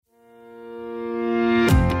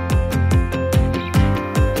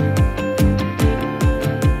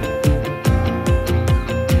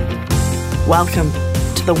Welcome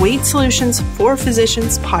to the Weight Solutions for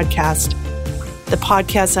Physicians podcast, the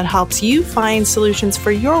podcast that helps you find solutions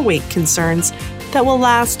for your weight concerns that will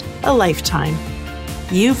last a lifetime.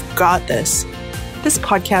 You've got this. This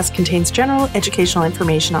podcast contains general educational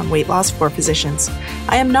information on weight loss for physicians.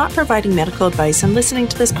 I am not providing medical advice, and listening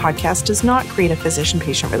to this podcast does not create a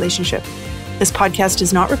physician-patient relationship. This podcast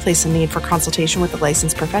does not replace the need for consultation with a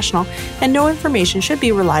licensed professional, and no information should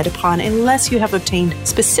be relied upon unless you have obtained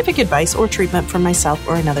specific advice or treatment from myself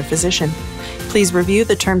or another physician. Please review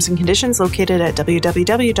the terms and conditions located at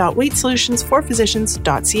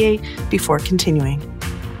www.weightsolutionsforphysicians.ca before continuing.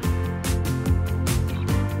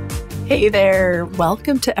 Hey there,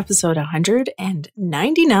 welcome to episode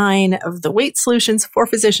 199 of the Weight Solutions for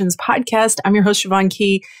Physicians podcast. I'm your host, Siobhan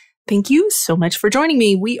Key. Thank you so much for joining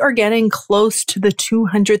me. We are getting close to the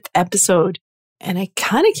 200th episode, and I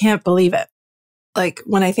kind of can't believe it. Like,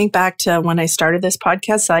 when I think back to when I started this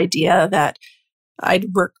podcast, the idea that I'd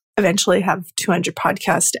eventually have 200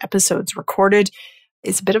 podcast episodes recorded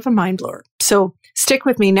is a bit of a mind blower. So stick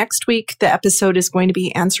with me. Next week, the episode is going to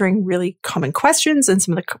be answering really common questions and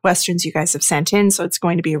some of the questions you guys have sent in. So it's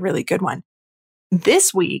going to be a really good one.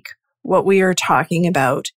 This week, what we are talking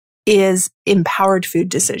about is empowered food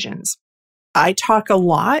decisions. I talk a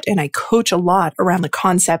lot and I coach a lot around the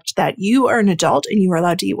concept that you are an adult and you are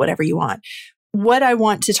allowed to eat whatever you want. What I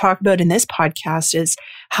want to talk about in this podcast is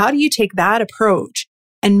how do you take that approach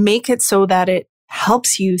and make it so that it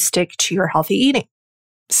helps you stick to your healthy eating?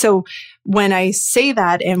 So when I say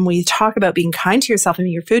that and we talk about being kind to yourself and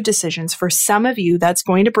your food decisions, for some of you, that's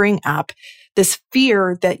going to bring up this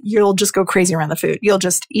fear that you'll just go crazy around the food. You'll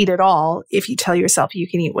just eat it all if you tell yourself you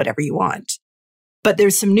can eat whatever you want. But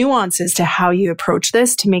there's some nuances to how you approach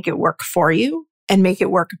this to make it work for you and make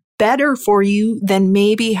it work better for you than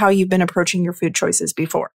maybe how you've been approaching your food choices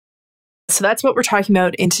before. So that's what we're talking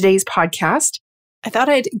about in today's podcast. I thought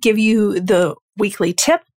I'd give you the weekly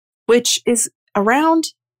tip, which is around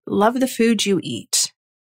love the food you eat.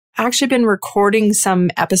 I've actually been recording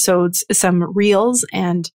some episodes, some reels,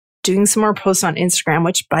 and doing some more posts on Instagram,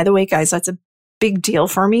 which, by the way, guys, that's a big deal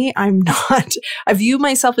for me. I view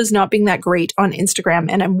myself as not being that great on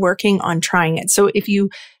Instagram, and I'm working on trying it. So if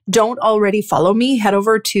you don't already follow me, head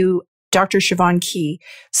over to Dr. Siobhan Key.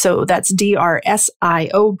 So that's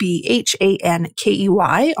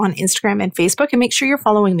DrSiobhanKey on Instagram and Facebook, and make sure you're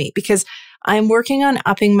following me because I'm working on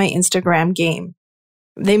upping my Instagram game.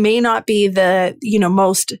 They may not be the,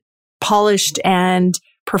 most polished and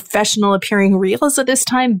professional appearing reels at this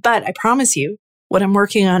time, but I promise you what I'm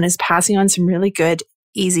working on is passing on some really good,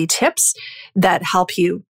 easy tips that help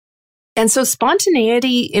you. And so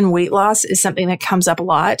spontaneity in weight loss is something that comes up a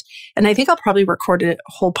lot. And I think I'll probably record a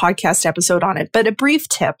whole podcast episode on it. But a brief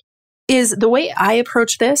tip is the way I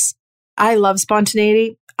approach this. I love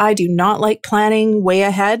spontaneity. I do not like planning way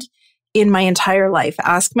ahead in my entire life.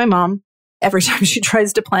 Ask my mom. Every time she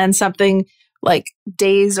tries to plan something like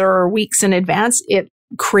days or weeks in advance, it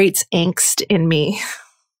creates angst in me.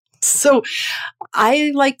 So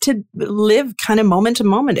I like to live kind of moment to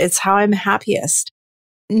moment. It's how I'm happiest.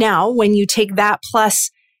 Now, when you take that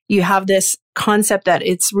plus you have this concept that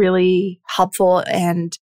it's really helpful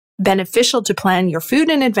and beneficial to plan your food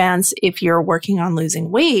in advance if you're working on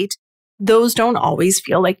losing weight, those don't always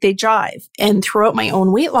feel like they jive. And throughout my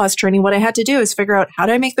own weight loss journey, what I had to do is figure out how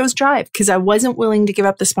do I make those jive? Because I wasn't willing to give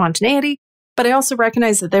up the spontaneity, but I also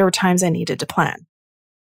recognized that there were times I needed to plan.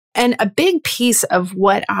 And a big piece of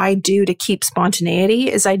what I do to keep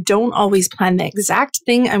spontaneity is I don't always plan the exact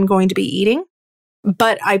thing I'm going to be eating,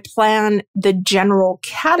 but I plan the general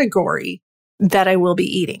category that I will be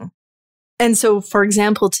eating. And so, for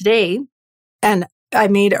example, today, and I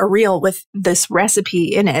made a reel with this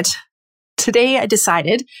recipe in it. Today, I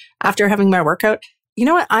decided after having my workout, you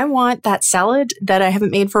know what? I want that salad that I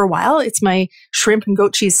haven't made for a while. It's my shrimp and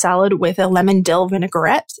goat cheese salad with a lemon dill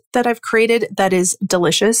vinaigrette that I've created that is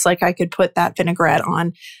delicious. Like I could put that vinaigrette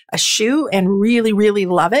on a shoe and really, really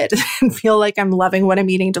love it and feel like I'm loving what I'm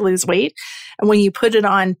eating to lose weight. And when you put it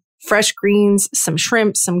on fresh greens, some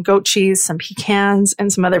shrimp, some goat cheese, some pecans, and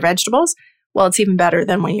some other vegetables, well, it's even better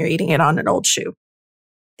than when you're eating it on an old shoe.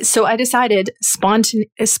 So I decided spontaneously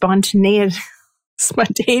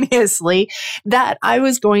that I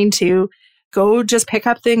was going to go just pick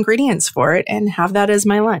up the ingredients for it and have that as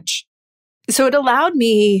my lunch. So it allowed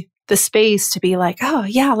me the space to be like, oh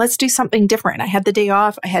yeah, let's do something different. I had the day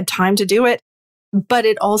off. I had time to do it, but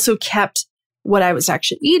it also kept what I was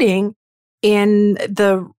actually eating in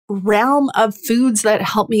the realm of foods that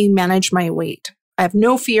help me manage my weight. I have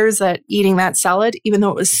no fears that eating that salad, even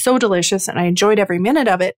though it was so delicious and I enjoyed every minute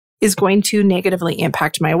of it, is going to negatively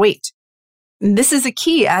impact my weight. This is a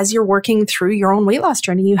key as you're working through your own weight loss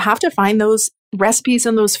journey. You have to find those recipes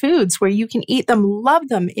and those foods where you can eat them, love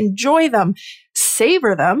them, enjoy them,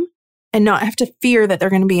 savor them, and not have to fear that they're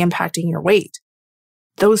going to be impacting your weight.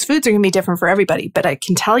 Those foods are going to be different for everybody, but I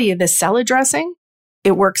can tell you this salad dressing,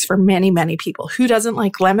 it works for many, many people. Who doesn't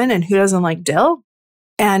like lemon and who doesn't like dill?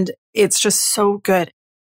 And it's just so good.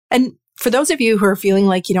 And for those of you who are feeling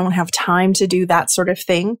like you don't have time to do that sort of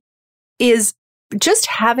thing, is just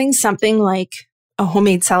having something like a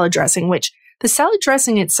homemade salad dressing, which the salad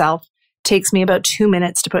dressing itself takes me about 2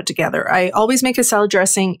 minutes to put together. I always make a salad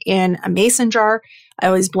dressing in a mason jar. I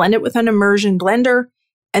always blend it with an immersion blender,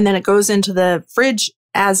 and then it goes into the fridge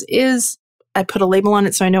as is. I put a label on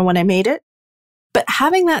it so I know when I made it. But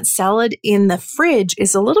having that salad in the fridge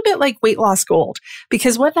is a little bit like weight loss gold,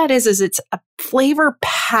 because what that is it's a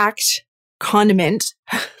flavor-packed condiment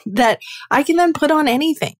that I can then put on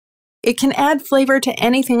anything. It can add flavor to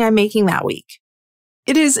anything I'm making that week.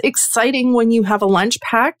 It is exciting when you have a lunch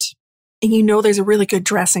packed and you know there's a really good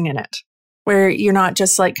dressing in it, where you're not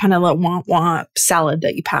just like kind of a womp salad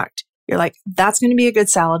that you packed. You're like, that's going to be a good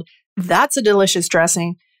salad. That's a delicious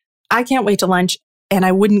dressing. I can't wait to lunch, and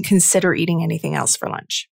I wouldn't consider eating anything else for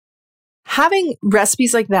lunch. Having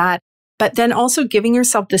recipes like that, but then also giving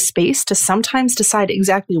yourself the space to sometimes decide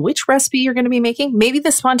exactly which recipe you're going to be making. Maybe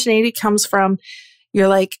the spontaneity comes from, you're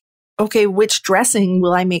like, okay, which dressing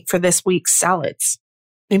will I make for this week's salads?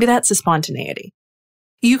 Maybe that's a spontaneity.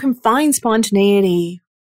 You can find spontaneity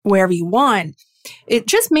wherever you want. It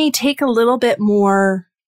just may take a little bit more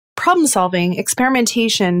problem solving,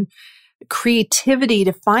 experimentation, creativity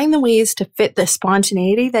to find the ways to fit the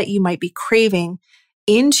spontaneity that you might be craving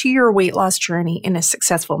into your weight loss journey in a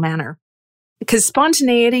successful manner. Because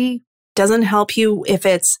spontaneity doesn't help you if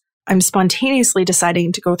it's, I'm spontaneously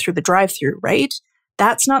deciding to go through the drive-through, right?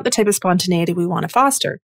 That's not the type of spontaneity we want to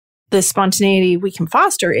foster. The spontaneity we can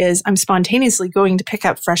foster is, I'm spontaneously going to pick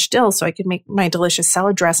up fresh dill so I can make my delicious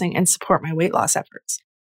salad dressing and support my weight loss efforts.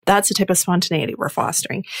 That's the type of spontaneity we're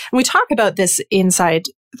fostering. And we talk about this inside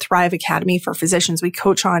Thrive Academy for physicians. We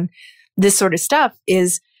coach on this sort of stuff.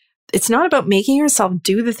 It's not about making yourself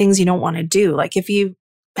do the things you don't want to do. Like if you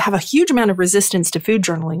have a huge amount of resistance to food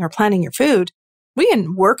journaling or planning your food, we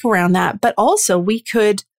can work around that. But also we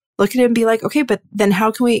could look at it and be like, okay, but then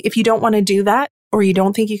how can we, if you don't want to do that or you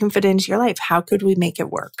don't think you can fit it into your life, how could we make it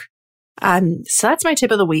work? So that's my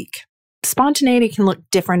tip of the week. Spontaneity can look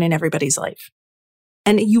different in everybody's life.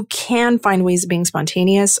 And you can find ways of being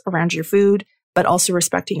spontaneous around your food, but also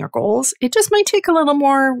respecting your goals. It just might take a little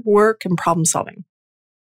more work and problem solving.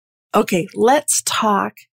 Okay, let's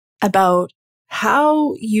talk about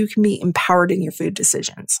how you can be empowered in your food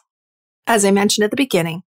decisions. As I mentioned at the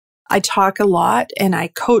beginning, I talk a lot and I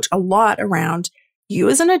coach a lot around you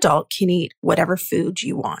as an adult can eat whatever food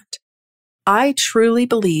you want. I truly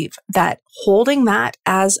believe that holding that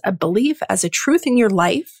as a belief, as a truth in your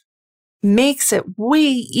life, makes it way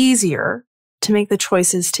easier to make the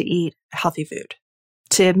choices to eat healthy food,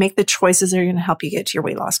 to make the choices that are going to help you get to your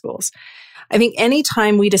weight loss goals. I think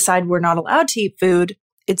anytime we decide we're not allowed to eat food,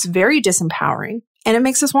 it's very disempowering and it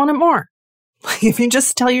makes us want it more. If you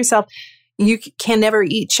just tell yourself you can never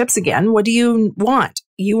eat chips again, what do you want?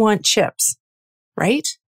 You want chips, right?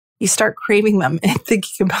 You start craving them and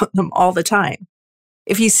thinking about them all the time.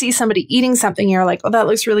 If you see somebody eating something, you're like, oh, that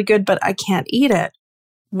looks really good, but I can't eat it.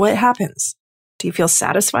 What happens? Do you feel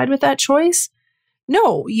satisfied with that choice?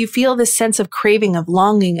 No, you feel this sense of craving, of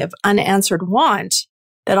longing, of unanswered want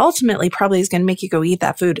that ultimately probably is going to make you go eat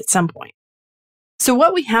that food at some point. So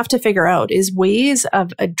what we have to figure out is ways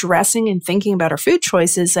of addressing and thinking about our food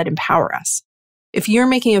choices that empower us. If you're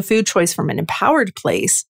making a food choice from an empowered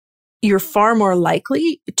place, you're far more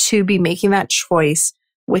likely to be making that choice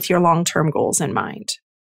with your long-term goals in mind.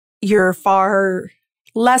 You're far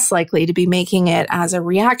less likely to be making it as a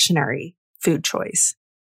reactionary food choice.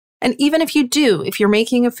 And even if you do, if you're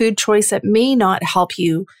making a food choice that may not help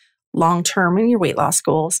you long-term in your weight loss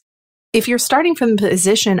goals, if you're starting from the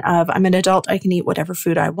position of, I'm an adult, I can eat whatever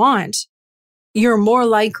food I want, you're more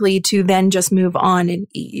likely to then just move on and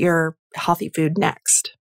eat your healthy food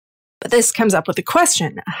next. But this comes up with the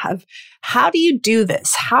question of, how do you do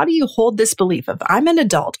this? How do you hold this belief of, I'm an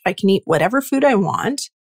adult, I can eat whatever food I want,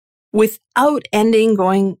 without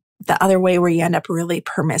going the other way where you end up really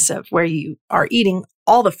permissive, where you are eating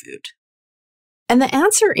all the food? And the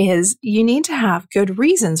answer is, you need to have good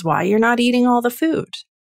reasons why you're not eating all the food.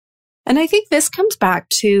 And I think this comes back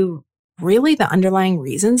to really the underlying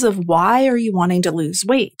reasons of why are you wanting to lose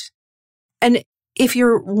weight? And if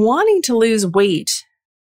you're wanting to lose weight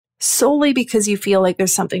solely because you feel like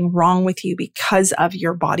there's something wrong with you because of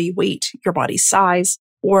your body weight, your body size,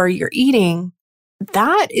 or your eating,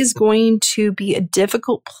 that is going to be a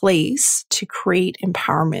difficult place to create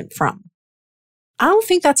empowerment from. I don't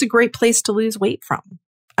think that's a great place to lose weight from.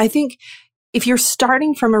 I think if you're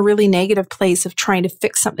starting from a really negative place of trying to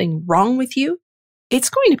fix something wrong with you, it's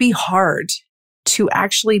going to be hard to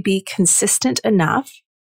actually be consistent enough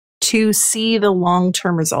to see the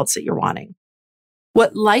long-term results that you're wanting.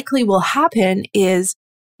 What likely will happen is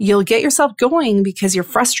you'll get yourself going because you're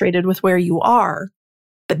frustrated with where you are.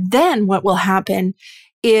 But then what will happen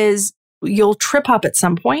is you'll trip up at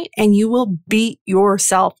some point and you will beat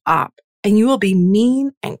yourself up and you will be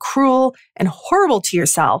mean and cruel and horrible to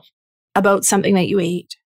yourself about something that you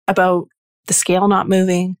ate, about the scale not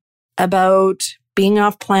moving, about being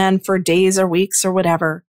off plan for days or weeks or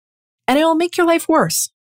whatever. And it will make your life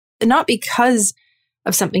worse. And not because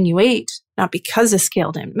of something you ate, not because the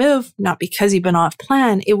scale didn't move, not because you've been off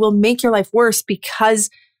plan. It will make your life worse because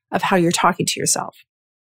of how you're talking to yourself.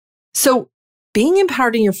 So being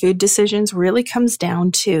empowered in your food decisions really comes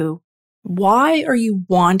down to, why are you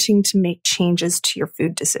wanting to make changes to your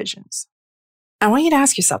food decisions? I want you to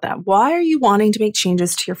ask yourself that. Why are you wanting to make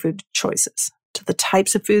changes to your food choices? To the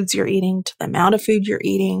types of foods you're eating, to the amount of food you're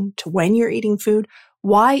eating, to when you're eating food?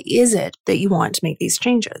 Why is it that you want to make these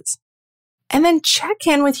changes? And then check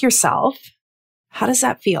in with yourself. How does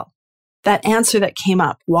that feel? That answer that came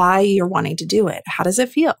up, why you're wanting to do it, how does it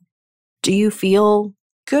feel? Do you feel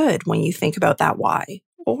good when you think about that why?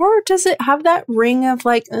 Or does it have that ring of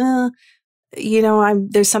like,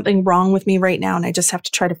 there's something wrong with me right now and I just have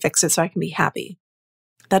to try to fix it so I can be happy?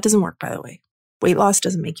 That doesn't work, by the way. Weight loss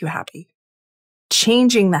doesn't make you happy.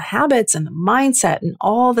 Changing the habits and the mindset and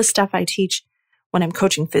all the stuff I teach when I'm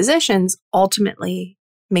coaching physicians ultimately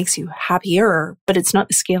makes you happier, but it's not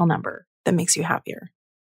the scale number that makes you happier.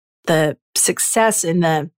 The success and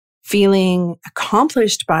the feeling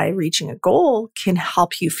accomplished by reaching a goal can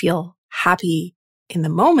help you feel happy in the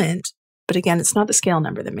moment. But again, it's not the scale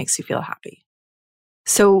number that makes you feel happy.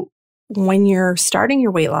 So when you're starting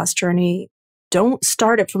your weight loss journey, don't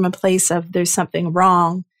start it from a place of there's something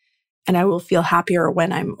wrong and I will feel happier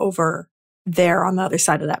when I'm over there on the other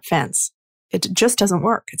side of that fence. It just doesn't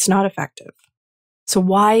work. It's not effective. So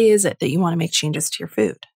why is it that you want to make changes to your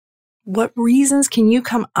food? What reasons can you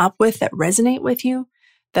come up with that resonate with you,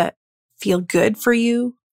 that feel good for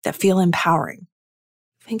you, that feel empowering?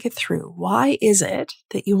 Think it through. Why is it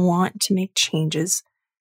that you want to make changes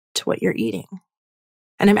to what you're eating?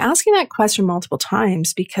 And I'm asking that question multiple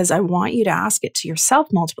times because I want you to ask it to yourself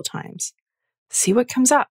multiple times. See what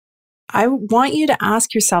comes up. I want you to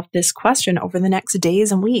ask yourself this question over the next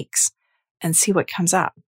days and weeks and see what comes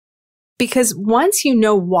up. Because once you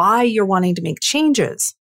know why you're wanting to make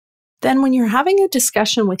changes, then when you're having a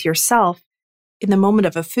discussion with yourself in the moment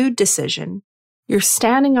of a food decision, you're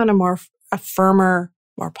standing on a firmer,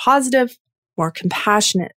 more positive, more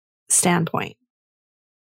compassionate standpoint.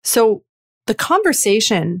 So the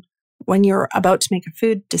conversation when you're about to make a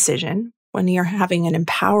food decision, when you're having an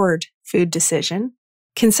empowered food decision,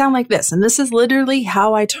 can sound like this. And this is literally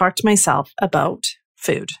how I talk to myself about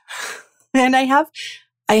food. And I have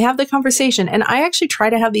the conversation, and I actually try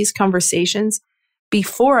to have these conversations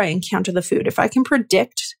before I encounter the food. If I can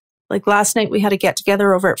predict, like last night we had a get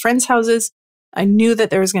together over at friends' houses, I knew that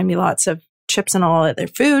there was going to be lots of chips and all other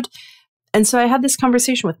food. And so I had this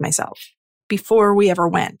conversation with myself before we ever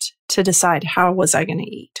went to decide how was I going to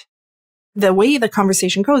eat. The way the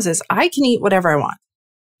conversation goes is I can eat whatever I want.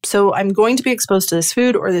 So I'm going to be exposed to this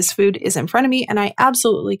food, or this food is in front of me and I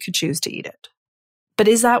absolutely could choose to eat it. But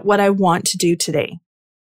is that what I want to do today?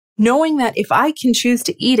 Knowing that if I can choose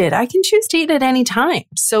to eat it, I can choose to eat it any time.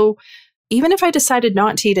 So even if I decided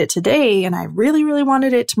not to eat it today and I really, really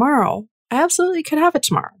wanted it tomorrow, I absolutely could have it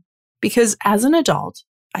tomorrow. Because as an adult,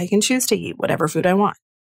 I can choose to eat whatever food I want.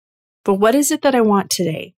 But what is it that I want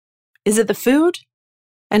today? Is it the food?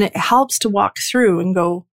 And it helps to walk through and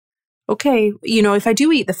go, okay, if I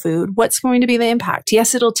do eat the food, what's going to be the impact?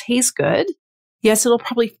 Yes, it'll taste good. Yes, it'll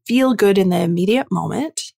probably feel good in the immediate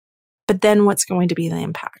moment. But then what's going to be the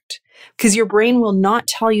impact? Because your brain will not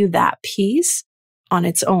tell you that piece on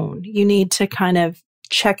its own. You need to kind of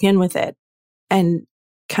check in with it and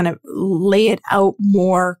kind of lay it out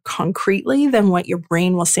more concretely than what your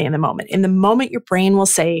brain will say in the moment. In the moment, your brain will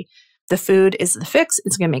say, the food is the fix.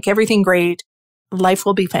 It's going to make everything great. Life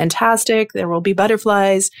will be fantastic. There will be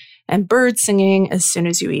butterflies and birds singing as soon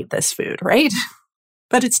as you eat this food, right?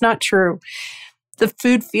 But it's not true. The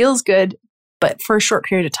food feels good, but for a short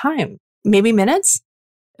period of time, maybe minutes,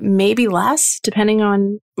 maybe less, depending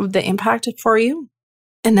on the impact for you.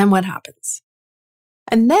 And then what happens?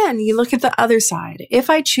 And then you look at the other side. If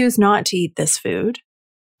I choose not to eat this food,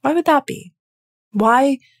 why would that be?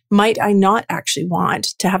 Why might I not actually want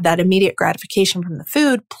to have that immediate gratification from the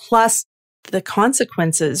food plus the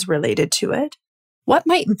consequences related to it? What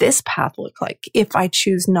might this path look like if I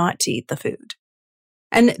choose not to eat the food?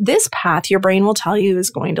 And this path, your brain will tell you, is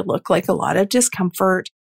going to look like a lot of discomfort,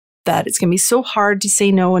 that it's going to be so hard to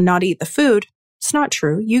say no and not eat the food. It's not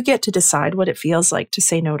true. You get to decide what it feels like to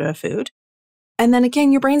say no to a food. And then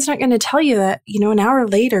again, your brain's not going to tell you that, an hour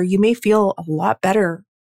later, you may feel a lot better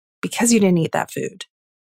because you didn't eat that food.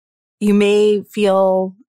 You may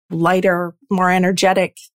feel lighter, more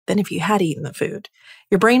energetic than if you had eaten the food.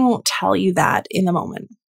 Your brain won't tell you that in the moment.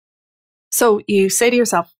 So you say to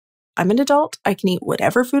yourself, I'm an adult. I can eat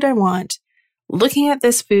whatever food I want. Looking at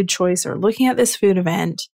this food choice or looking at this food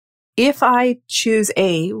event, if I choose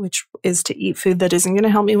A, which is to eat food that isn't going to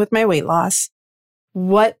help me with my weight loss,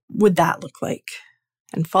 what would that look like?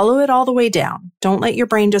 And follow it all the way down. Don't let your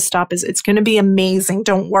brain just stop. It's going to be amazing.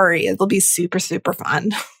 Don't worry. It'll be super, super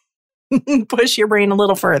fun. Push your brain a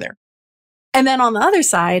little further. And then on the other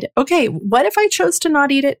side, okay, what if I chose to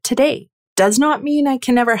not eat it today? Does not mean I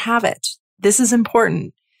can never have it. This is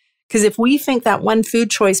important. Because if we think that one food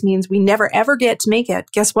choice means we never ever get to make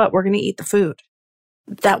it, guess what? We're going to eat the food.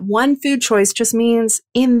 That one food choice just means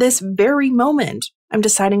in this very moment, I'm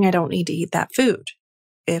deciding I don't need to eat that food.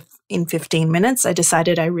 If in 15 minutes I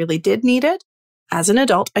decided I really did need it, as an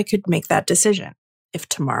adult, I could make that decision. If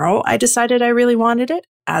tomorrow I decided I really wanted it,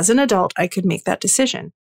 as an adult, I could make that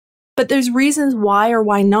decision. But there's reasons why or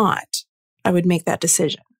why not I would make that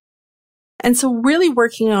decision. And so really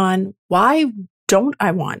working on why don't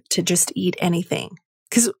I want to just eat anything?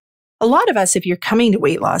 Because a lot of us, if you're coming to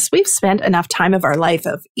weight loss, we've spent enough time of our life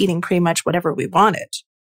of eating pretty much whatever we wanted.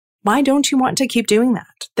 Why don't you want to keep doing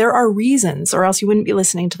that? There are reasons, or else you wouldn't be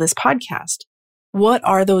listening to this podcast. What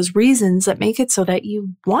are those reasons that make it so that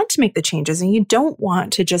you want to make the changes and you don't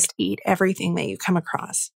want to just eat everything that you come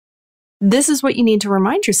across? This is what you need to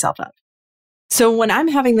remind yourself of. So when I'm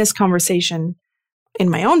having this conversation in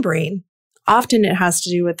my own brain, often it has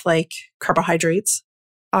to do with like carbohydrates,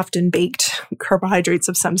 often baked carbohydrates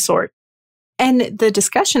of some sort. And the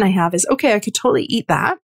discussion I have is, okay, I could totally eat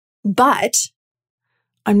that, but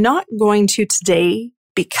I'm not going to today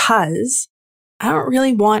because I don't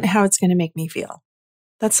really want how it's going to make me feel.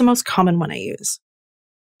 That's the most common one I use.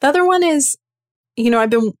 The other one is, I've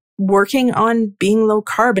been working on being low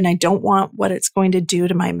carb and I don't want what it's going to do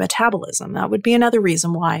to my metabolism. That would be another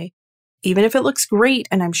reason why, even if it looks great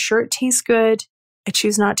and I'm sure it tastes good, I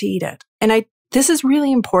choose not to eat it. And this is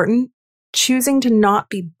really important, choosing to not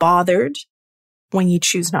be bothered when you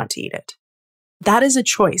choose not to eat it. That is a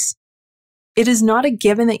choice. It is not a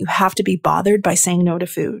given that you have to be bothered by saying no to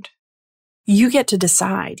food. You get to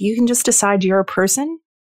decide. You can just decide you're a person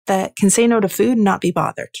that can say no to food and not be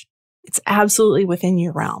bothered. It's absolutely within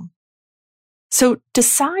your realm. So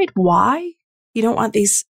decide why you don't want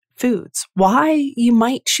these foods, why you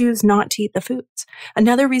might choose not to eat the foods.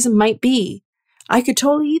 Another reason might be, I could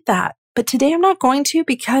totally eat that, but today I'm not going to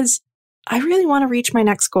because I really want to reach my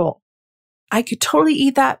next goal. I could totally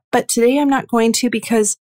eat that, but today I'm not going to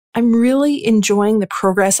because I'm really enjoying the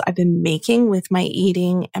progress I've been making with my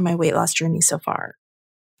eating and my weight loss journey so far.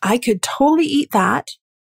 I could totally eat that,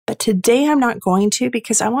 but today I'm not going to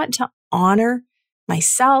because I want to honor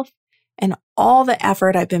myself and all the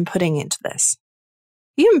effort I've been putting into this.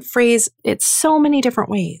 You can phrase it so many different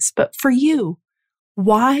ways, but for you,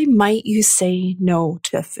 why might you say no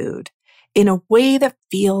to food in a way that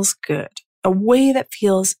feels good, a way that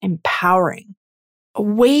feels empowering? A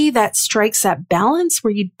way that strikes that balance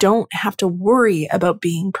where you don't have to worry about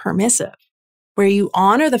being permissive, where you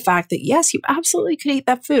honor the fact that, yes, you absolutely could eat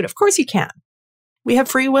that food. Of course you can. We have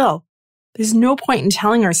free will. There's no point in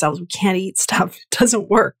telling ourselves we can't eat stuff. It doesn't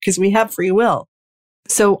work because we have free will.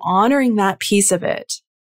 So honoring that piece of it,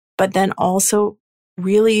 but then also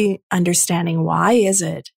really understanding why is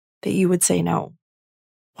it that you would say no?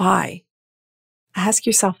 Why? Ask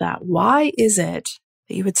yourself that. Why is it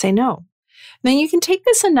that you would say no? Then you can take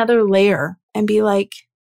this another layer and be like,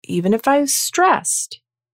 even if I was stressed,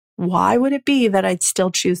 why would it be that I'd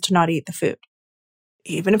still choose to not eat the food?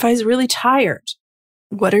 Even if I was really tired,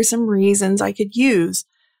 what are some reasons I could use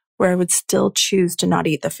where I would still choose to not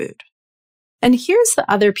eat the food? And here's the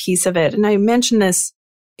other piece of it. And I mentioned this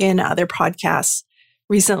in other podcasts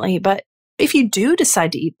recently, but if you do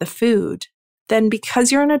decide to eat the food, then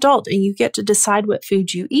because you're an adult and you get to decide what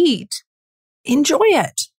food you eat, enjoy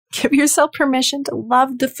it. Give yourself permission to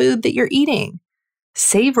love the food that you're eating.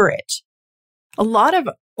 Savor it. A lot of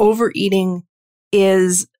overeating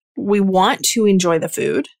is we want to enjoy the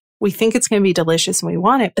food. We think it's going to be delicious and we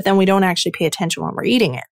want it, but then we don't actually pay attention when we're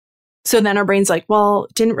eating it. So then our brain's like, well,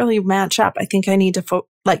 it didn't really match up. I think I need to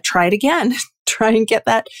try it again, try and get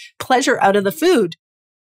that pleasure out of the food.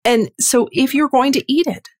 And so if you're going to eat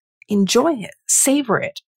it, enjoy it, savor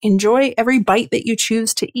it, enjoy every bite that you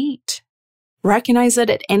choose to eat. Recognize that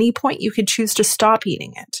at any point you could choose to stop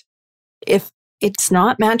eating it if it's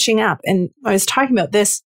not matching up. And I was talking about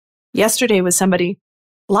this yesterday with somebody.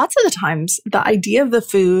 Lots of the times, the idea of the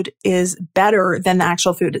food is better than the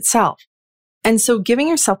actual food itself. And so giving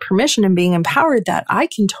yourself permission and being empowered that I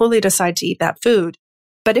can totally decide to eat that food.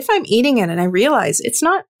 But if I'm eating it and I realize it's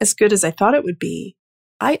not as good as I thought it would be,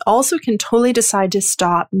 I also can totally decide to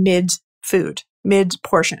stop mid-food,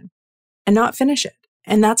 mid-portion, and not finish it.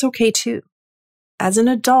 And that's okay too. As an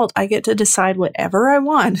adult, I get to decide whatever I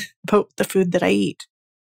want about the food that I eat.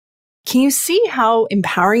 Can you see how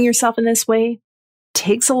empowering yourself in this way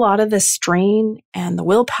takes a lot of the strain and the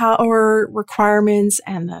willpower requirements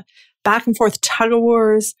and the back and forth tug of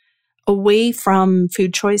wars away from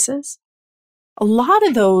food choices? A lot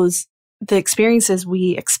of those, the experiences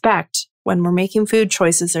we expect when we're making food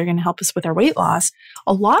choices that are going to help us with our weight loss,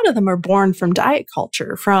 a lot of them are born from diet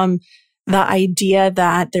culture, from the idea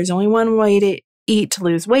that there's only one way to eat to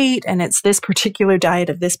lose weight, and it's this particular diet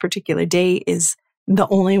of this particular day is the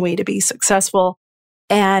only way to be successful.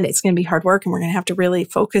 And it's going to be hard work, and we're going to have to really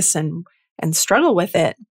focus and struggle with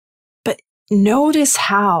it. But notice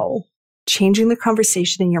how changing the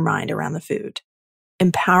conversation in your mind around the food,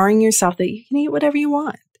 empowering yourself that you can eat whatever you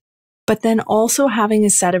want, but then also having a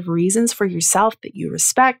set of reasons for yourself that you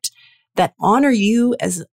respect, that honor you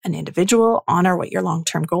as an individual, honor what your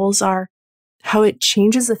long-term goals are, how it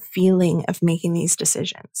changes the feeling of making these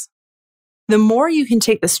decisions. The more you can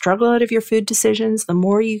take the struggle out of your food decisions, the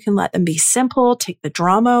more you can let them be simple, take the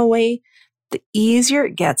drama away, the easier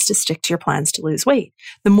it gets to stick to your plans to lose weight,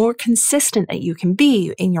 the more consistent that you can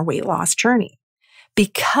be in your weight loss journey,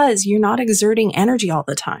 because you're not exerting energy all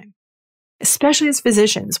the time. Especially as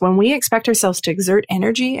physicians, when we expect ourselves to exert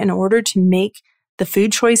energy in order to make the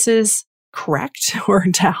food choices correct or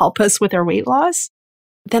to help us with our weight loss,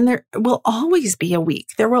 then there will always be a week.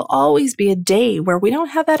 There will always be a day where we don't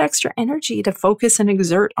have that extra energy to focus and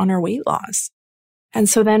exert on our weight loss. And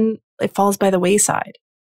so then it falls by the wayside.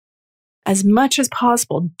 As much as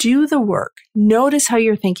possible, do the work. Notice how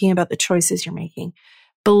you're thinking about the choices you're making.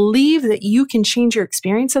 Believe that you can change your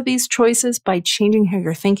experience of these choices by changing how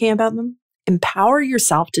you're thinking about them. Empower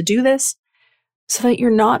yourself to do this so that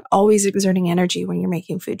you're not always exerting energy when you're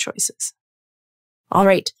making food choices. All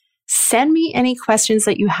right. Send me any questions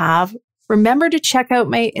that you have. Remember to check out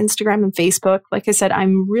my Instagram and Facebook. Like I said,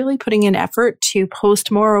 I'm really putting in effort to post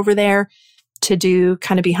more over there, to do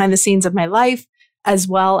kind of behind the scenes of my life, as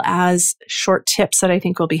well as short tips that I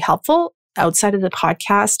think will be helpful outside of the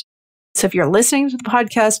podcast. So if you're listening to the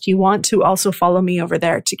podcast, you want to also follow me over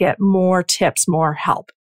there to get more tips, more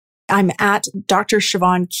help. I'm at Dr.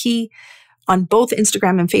 Siobhan Key on both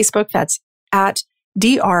Instagram and Facebook. That's at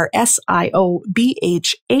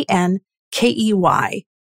DrSiobhankey.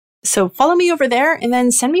 So follow me over there and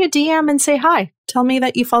then send me a DM and say hi. Tell me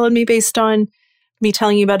that you followed me based on me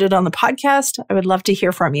telling you about it on the podcast. I would love to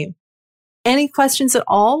hear from you. Any questions at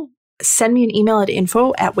all, send me an email at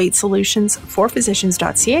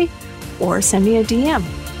info@weightsolutionsforphysicians.ca or send me a DM.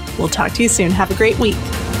 We'll talk to you soon. Have a great week.